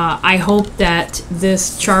I hope that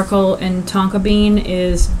this charcoal and tonka bean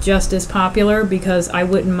is just as popular, because I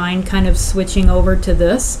wouldn't mind kind of switching over to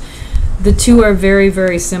this. The 2 are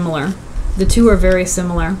very similar. The 2 are very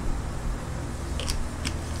similar.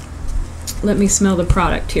 Let me smell the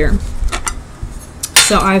product here.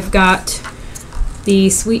 So I've got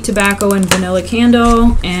the sweet tobacco and vanilla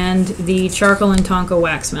candle and the charcoal and tonka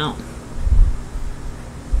wax melt.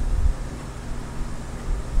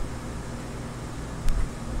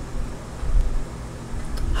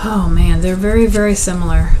 Oh man, they're very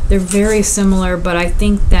similar. They're very similar, but I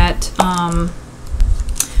think that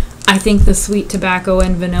the sweet tobacco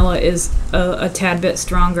and vanilla is a tad bit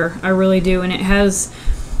stronger. I really do, and it has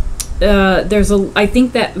I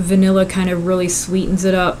think that vanilla kind of really sweetens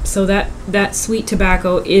it up. So that sweet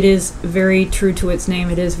tobacco, it is very true to its name.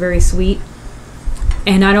 It is very sweet.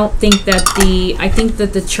 And I don't think that I think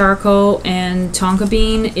that the charcoal and tonka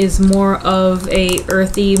bean is more of a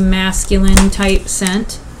earthy, masculine type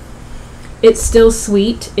scent. It's still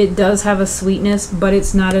sweet. It does have a sweetness, but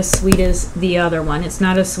it's not as sweet as the other one. It's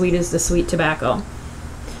not as sweet as the sweet tobacco.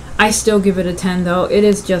 I still give it a 10 though. It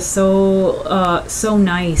is just so so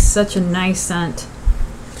nice. Such a nice scent.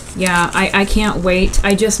 Yeah, I can't wait.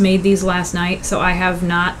 I just made these last night, so I have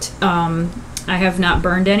not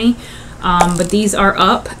burned any. But these are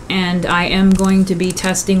up, and I am going to be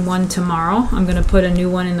testing one tomorrow. I'm going to put a new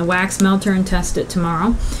one in the wax melter and test it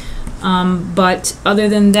tomorrow. But other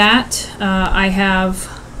than that,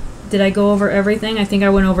 did I go over everything? I think I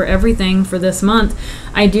went over everything for this month.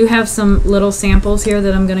 I do have some little samples here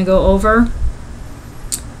that I'm going to go over.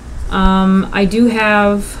 I do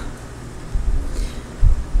have,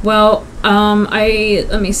 well,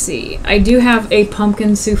 let me see. I do have a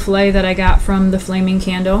pumpkin souffle that I got from the Flaming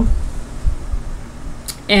Candle.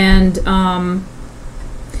 And I'm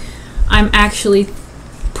actually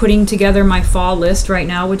putting together my fall list right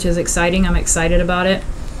now, which is exciting. I'm excited about it.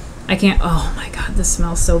 Oh my God, this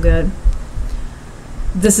smells so good.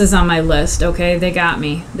 This is on my list, okay? They got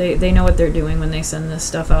me. They know what they're doing when they send this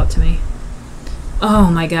stuff out to me. Oh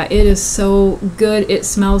my God, it is so good. It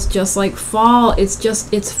smells just like fall.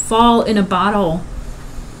 It's fall in a bottle.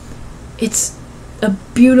 It's a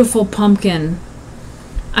beautiful pumpkin.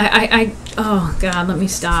 Oh God, let me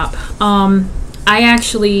stop.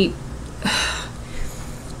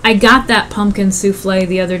 I got that pumpkin souffle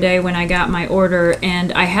the other day when I got my order,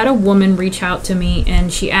 and I had a woman reach out to me,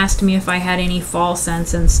 and she asked me if I had any fall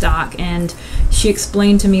scents in stock, and she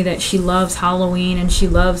explained to me that she loves Halloween and she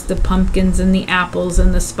loves the pumpkins and the apples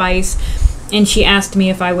and the spice, and she asked me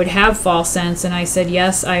if I would have fall scents, and I said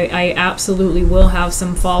yes, I absolutely will have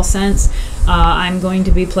some fall scents. I'm going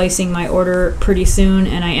to be placing my order pretty soon,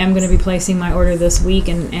 and I am going to be placing my order this week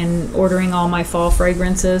and ordering all my fall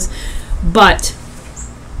fragrances. But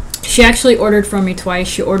she actually ordered from me twice.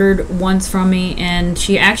 She ordered once from me, and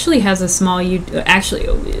she actually has a small, it's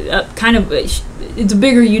a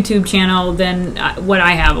bigger YouTube channel than what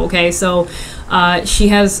I have, okay? So she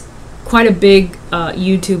has quite a big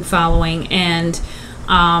YouTube following, and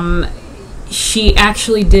she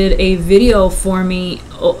actually did a video for me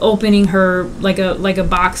opening her like a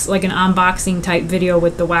box, like an unboxing type video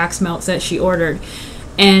with the wax melts that she ordered.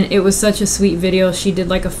 And it was such a sweet video. She did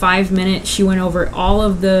like a 5-minute. She went over all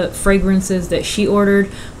of the fragrances that she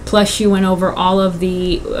ordered, plus she went over all of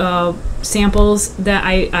the samples that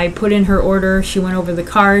I put in her order. She went over the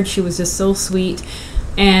card. She was just so sweet,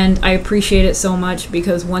 and I appreciate it so much,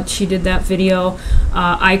 because once she did that video,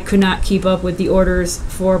 I could not keep up with the orders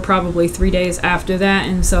for probably 3 days after that.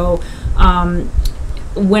 And so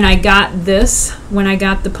when I got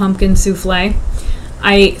the pumpkin souffle,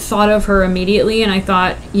 I thought of her immediately, and I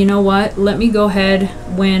thought, you know what, let me go ahead,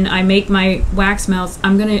 when I make my wax melts,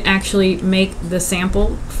 I'm going to actually make the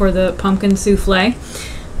sample for the pumpkin souffle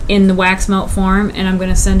in the wax melt form, and I'm going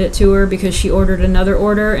to send it to her, because she ordered another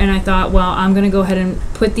order, and I thought, well, I'm going to go ahead and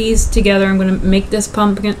put these together. I'm going to make this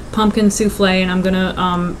pumpkin souffle, and I'm going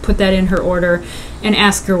to put that in her order and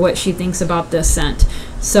ask her what she thinks about this scent.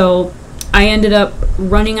 So I ended up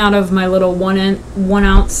running out of my little 1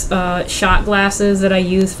 ounce shot glasses that I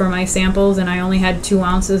use for my samples, and I only had 2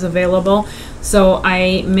 ounces available. So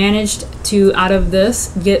I managed to, out of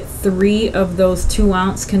this, get 3 of those 2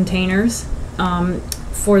 ounce containers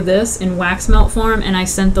for this in wax melt form, and I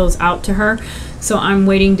sent those out to her. So I'm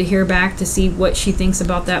waiting to hear back to see what she thinks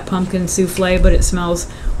about that pumpkin souffle, but it smells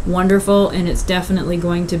wonderful, and it's definitely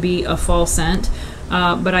going to be a fall scent.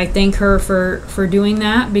 But I thank her for doing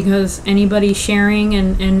that, because anybody sharing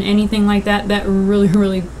and anything like that, that really,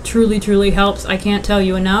 really, truly helps. I can't tell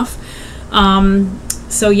you enough.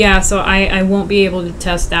 So yeah, so I won't be able to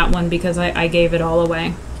test that one, because I gave it all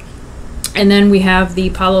away. And then we have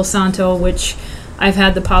the Palo Santo, which I've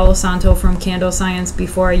had the Palo Santo from Candle Science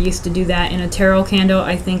before. I used to do that in a tarot candle.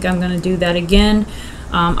 I think I'm going to do that again.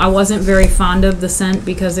 I wasn't very fond of the scent,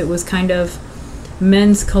 because it was kind of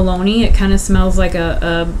men's cologne-y. It kind of smells like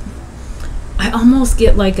I almost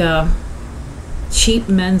get like a cheap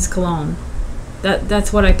men's cologne.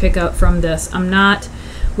 That's what I pick up from this.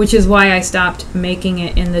 Which is why I stopped making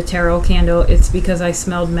it in the tarot candle. It's because I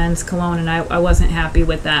smelled men's cologne, and I wasn't happy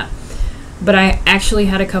with that. But I actually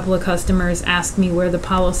had a couple of customers ask me where the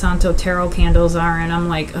Palo Santo tarot candles are, and I'm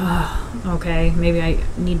like, oh, okay, maybe I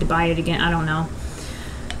need to buy it again. I don't know.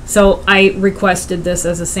 So I requested this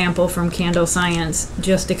as a sample from Candle Science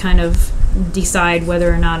just to kind of decide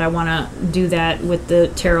whether or not I want to do that with the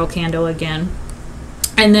tarot candle again.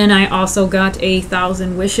 And then I also got a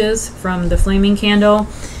 1,000 Wishes from the Flaming Candle.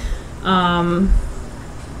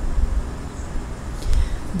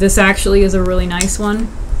 This actually is a really nice one.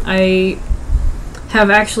 I have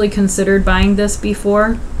actually considered buying this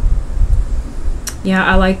before. Yeah,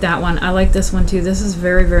 I like that one. I like this one too. This is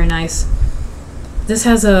very, very nice. This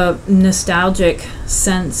has a nostalgic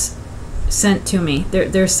scent to me.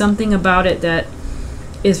 There's something about it that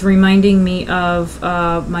is reminding me of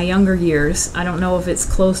my younger years. I don't know if it's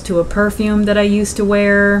close to a perfume that I used to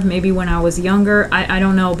wear, maybe when I was younger. I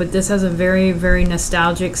don't know, but this has a very, very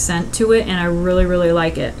nostalgic scent to it, and I really, really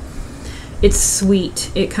like it. It's sweet.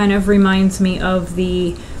 It kind of reminds me of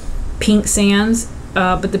the Pink Sands,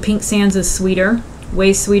 but the Pink Sands is sweeter,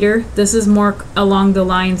 way sweeter. This is more along the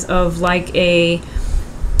lines of like a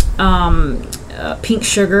pink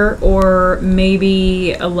sugar or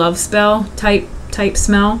maybe a love spell type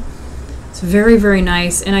smell. It's very, very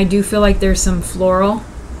nice, and I do feel like there's some floral.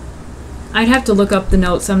 I'd have to look up the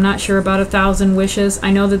notes. I'm not sure about 1,000 Wishes.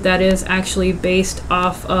 I know that that is actually based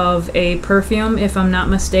off of a perfume, if I'm not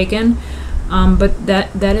mistaken, but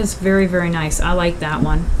that is very, very nice. I like that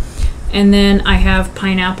one. And then I have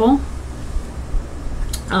Pineapple,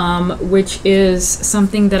 which is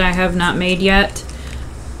something that I have not made yet.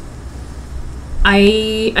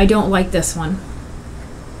 I don't like this one.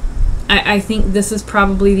 I think this is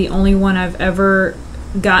probably the only one I've ever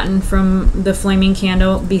gotten from the Flaming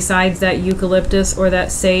Candle besides that eucalyptus or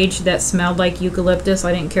that sage that smelled like eucalyptus.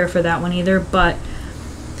 I didn't care for that one either, but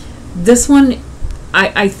this one,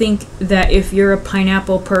 I think that if you're a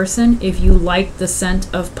pineapple person, if you like the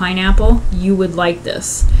scent of pineapple, you would like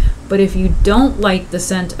this. But if you don't like the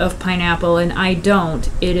scent of pineapple, and I don't,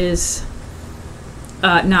 it is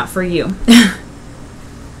not for you.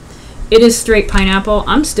 It is straight pineapple.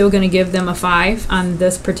 I'm still going to give them a 5 on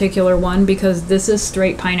this particular one because this is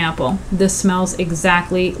straight pineapple. This smells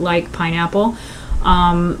exactly like pineapple,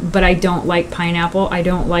 but I don't like pineapple. I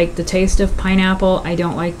don't like the taste of pineapple. I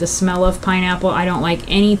don't like the smell of pineapple. I don't like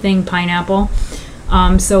anything pineapple.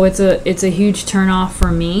 So it's a huge turnoff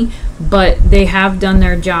for me, but they have done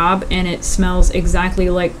their job, and it smells exactly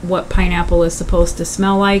like what pineapple is supposed to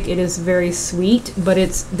smell like. It is very sweet, but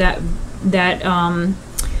it's that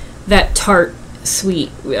tart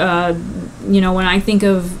sweet. You know, when I think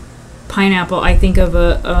of pineapple, I think of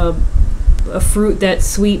a fruit that's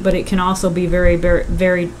sweet, but it can also be very, very,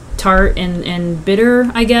 very tart and bitter,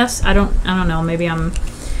 I guess. I don't know. Maybe I'm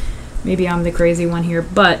the crazy one here,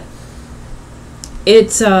 but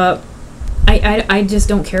it's I just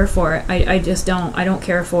don't care for it. I don't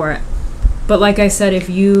care for it. But like I said, if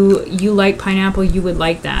you like pineapple, you would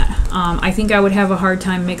like that. I think I would have a hard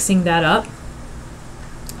time mixing that up.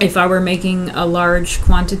 If I were making a large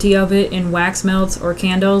quantity of it in wax melts or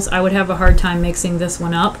candles, I would have a hard time mixing this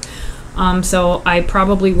one up. So I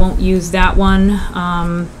probably won't use that one.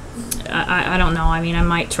 I don't know. I mean, I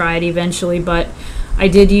might try it eventually, but I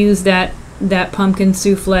did use that pumpkin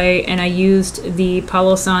souffle, and I used the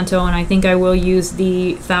Palo Santo, and I think I will use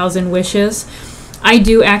the 1,000 Wishes. I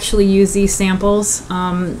do actually use these samples.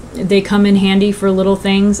 They come in handy for little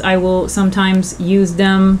things. I will sometimes use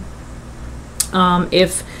them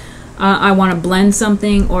if I want to blend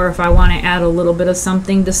something, or if I want to add a little bit of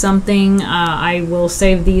something to something. I will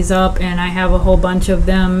save these up, and I have a whole bunch of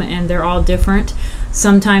them, and they're all different.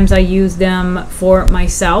 Sometimes I use them for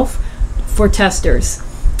myself, for testers.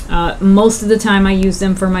 Most of the time I use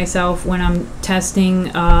them for myself when I'm testing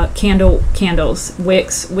candles,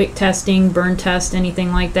 Wicks, wick testing, burn test,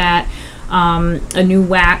 anything like that. A new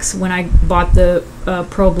wax. When I bought the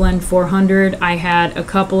Problend 400, I had a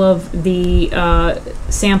couple of the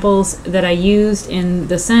samples that I used in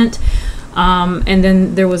the scent, and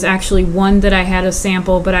then there was actually one that I had a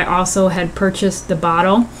sample, but I also had purchased the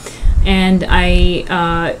bottle, and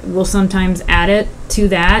I will sometimes add it to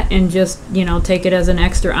that and just, you know, take it as an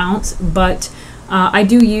extra ounce. But I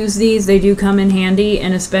do use these. They do come in handy,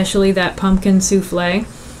 and especially that pumpkin souffle.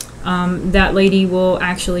 That lady will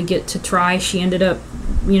actually get to try. She ended up,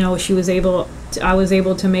 you know, I was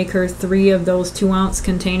able to make her 3 of those 2-ounce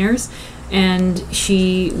containers, and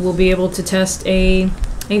she will be able to test a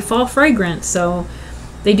fall fragrance. So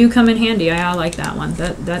they do come in handy. I like that one.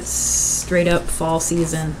 That's straight up fall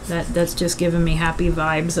season. That's just giving me happy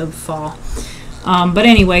vibes of fall. But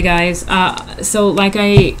anyway, guys, so like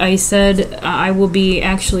I said, I will be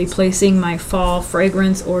actually placing my fall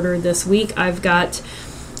fragrance order this week. I've got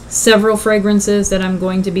several fragrances that I'm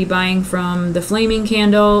going to be buying from the Flaming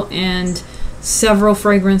Candle, and several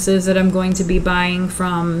fragrances that I'm going to be buying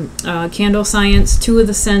from Candle Science. Two of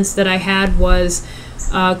the scents that I had was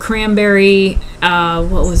cranberry, what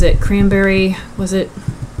was it? Cranberry, was it?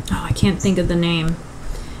 Oh, I can't think of the name.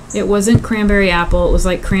 It wasn't cranberry apple. It was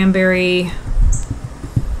like cranberry,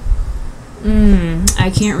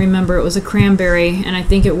 I can't remember. It was a cranberry, and I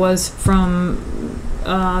think it was from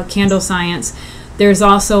Candle Science. There's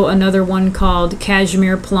also another one called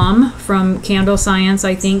Cashmere Plum from Candle Science,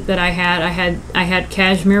 I think, that I had. I had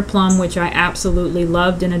Cashmere Plum, which I absolutely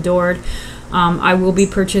loved and adored. I will be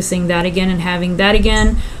purchasing that again and having that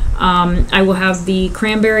again. I will have the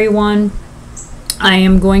cranberry one. I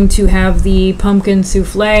am going to have the pumpkin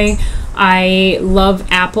souffle. I love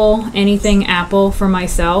apple, anything apple for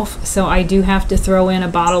myself, so I do have to throw in a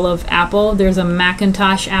bottle of apple. There's a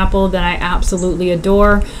Macintosh apple that I absolutely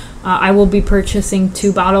adore. I will be purchasing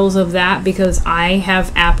 2 bottles of that because I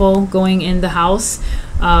have apple going in the house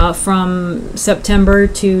from September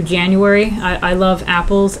to January. I love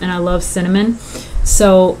apples and I love cinnamon.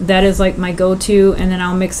 So that is like my go-to, and then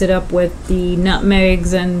I'll mix it up with the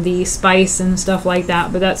nutmegs and the spice and stuff like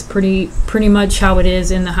that. But that's pretty much how it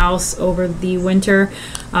is in the house over the winter.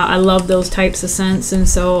 I love those types of scents, and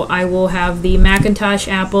so I will have the Macintosh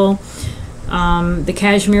apple, the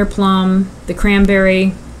Cashmere Plum, the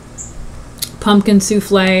cranberry, pumpkin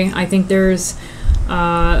souffle. I think there's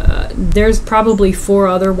probably 4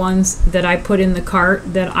 other ones that I put in the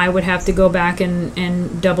cart that I would have to go back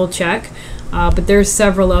and double check. But there's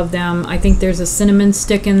several of them. I think there's a cinnamon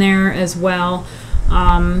stick in there as well.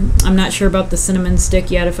 I'm not sure about the cinnamon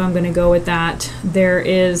stick yet if I'm going to go with that. There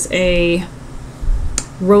is a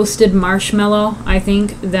roasted marshmallow, I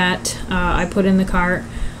think, that I put in the cart.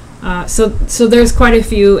 So there's quite a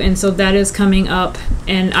few, and so that is coming up,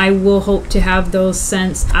 and I will hope to have those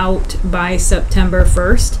scents out by September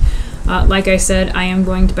 1st. Like I said, I am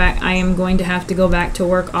going to have to go back to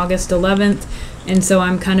work August 11th. And so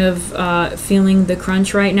I'm kind of feeling the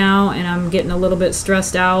crunch right now, and I'm getting a little bit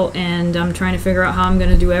stressed out, and I'm trying to figure out how I'm going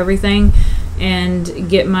to do everything and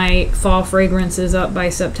get my fall fragrances up by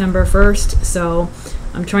September 1st. So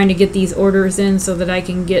I'm trying to get these orders in so that I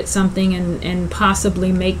can get something and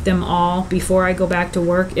possibly make them all before I go back to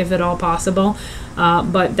work, if at all possible.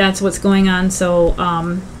 But that's what's going on. So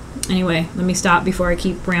anyway, let me stop before I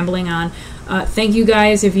keep rambling on. Thank you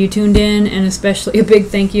guys if you tuned in, and especially a big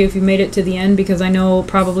thank you if you made it to the end, because I know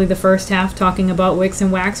probably the first half talking about Wicks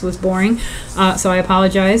and Wax was boring, so I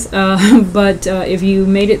apologize. But if you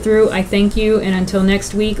made it through, I thank you, and until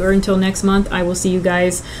next week or until next month, I will see you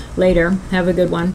guys later. Have a good one.